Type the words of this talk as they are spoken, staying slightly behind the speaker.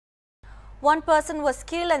One person was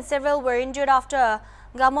killed and several were injured after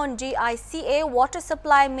Gamon GICA water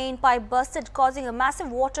supply main pipe busted, causing a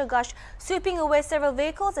massive water gush, sweeping away several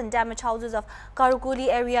vehicles and damaged houses of Karukuli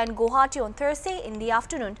area in Guwahati on Thursday in the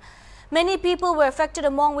afternoon. Many people were affected,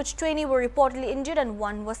 among which 20 were reportedly injured and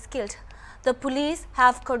one was killed. The police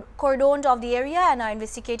have cordoned off the area and are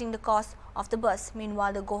investigating the cause of the burst.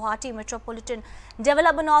 Meanwhile, the Guwahati Metropolitan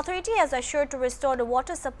Development Authority has assured to restore the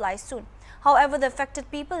water supply soon. However, the affected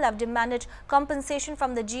people have demanded compensation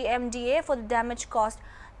from the GMDA for the damage caused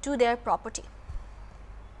to their property.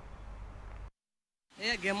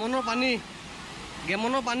 Gemono pani.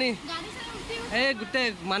 Hey,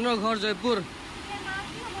 gute mano ghor Jaipur.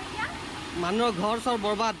 Mano ghor sor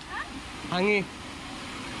borbad. Hangi.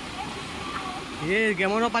 Ye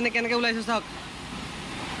gemono pani kenke ulaise sak.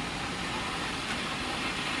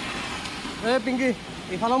 Hey, Pinky,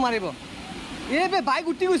 ifalo maribo. Ye be bike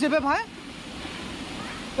utti goise be bhai.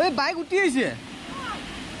 Hey, bike utti hoise.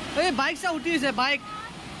 Hey, bike sa utti hoise bike.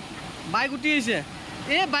 Bike utti hoise.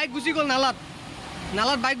 Hey, bike gusi gol nalat.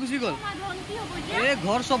 Nalat bike gusi gol. Hey,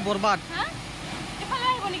 ghor sob borbad.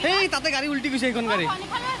 Hey, tate gari ulti goise ekon gari.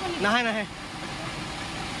 Nahe nahe.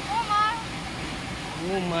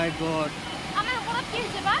 Oh my god. Amar oporot ki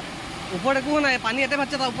hoise ba? Opor ekো নাই পানি এতে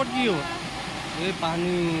বাচ্চা তা opor কি হবো? এই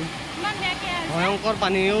পানি ইমান বেকে আছে ভয়ঙ্কর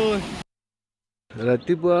পানি ও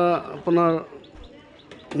ৰাতিপুৱা আপোনাৰ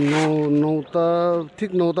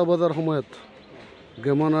 9টা বজাৰ সময়ত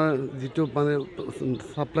গেমনৰ যিটো পানী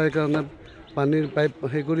সাপ্লাই কাৰণে পানীৰ পাইপ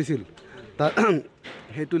হে কৰিছিল তাৰ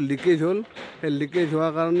হেতু লিকেজ হ'ল এই লিকেজ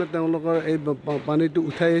হোৱাৰ কাৰণে তেওঁলোকৰ এই পানীটো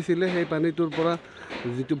উঠাই আছিল সেই পানীটোৰ পৰা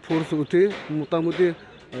যিটো ফোৰ্স উঠি মোটামুটি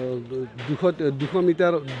 200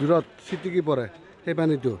 মিটাৰ দূৰত চিটিকি পৰে সেই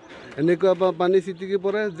পানীটো এনেকুৱা পানী চিটিকি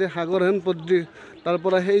পৰে যে সাগৰ হেন পদ্ধতি তাৰ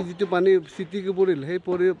পৰা সেই যিটো পানী চিটিকি পৰিল সেই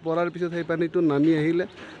পৰাৰ পিছত সেই পানীটো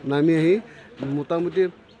নামি আহি মোটামুটি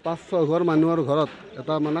 5-6 ঘৰ মানুহৰ ঘৰত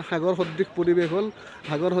এটা মানে সাগৰ সদৃশ পৰিৱেশ হ'ল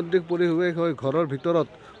সাগৰ সদৃশ পৰিৱেশ হৈ ঘৰৰ ভিতৰত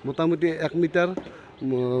মোটামুটি 1 মিটাৰ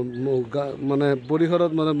মানে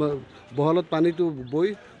পৰিসৰত মানে বহলত পানীটো বৈ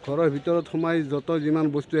ঘৰৰ ভিতৰত সোমাই যত যিমান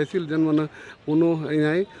বস্তু আছিল যেন মানে কোনো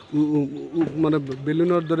নাই মানে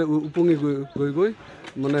বেলুনৰ দৰে উপঙি গৈ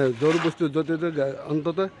মানে জৰ বস্তু যতে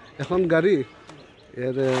অন্তত এখন গাড়ী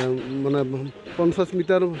মানে 50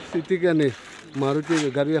 মিটাৰ চিটিকে আনি মাৰুতি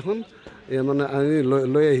গাড়ী এখন মানে আনি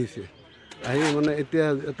লৈ আহিছে আহি মানে এতিয়া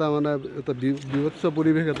এটা মানে এটা বিভৎস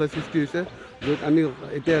পৰিৱেশ এটা সৃষ্টি হৈছে য'ত আমি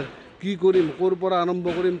এতিয়া কি কৰিম কোৰ পৰা আৰম্ভ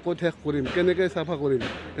কৰিম ক'ত শেষ কৰিম কেনেকৈ চাফা কৰিম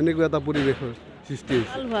এনেকুৱা এটা পৰিৱেশৰ सृष्टि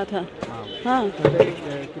हुआ था हाँ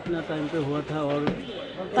कितना टाइम पे हुआ था और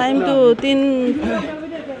टाइम तो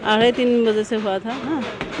 3:30 बजे से हुआ था हाँ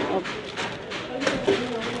अब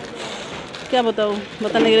क्या बताऊँ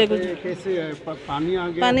बताने के लिए कुछ कैसे पानी आ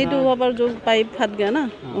गया पानी तो वहाँ पर जो पाइप फट गया ना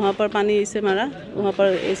वहाँ पर पानी ऐसे मारा वहाँ पर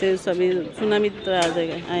ऐसे सभी सुनामी तो आ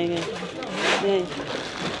जाएगा आएंगे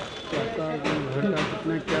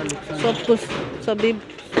सब कुछ सभी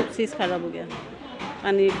चीज़ खराब हो गया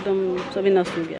पानी एकदम सभी नष्ट हो गया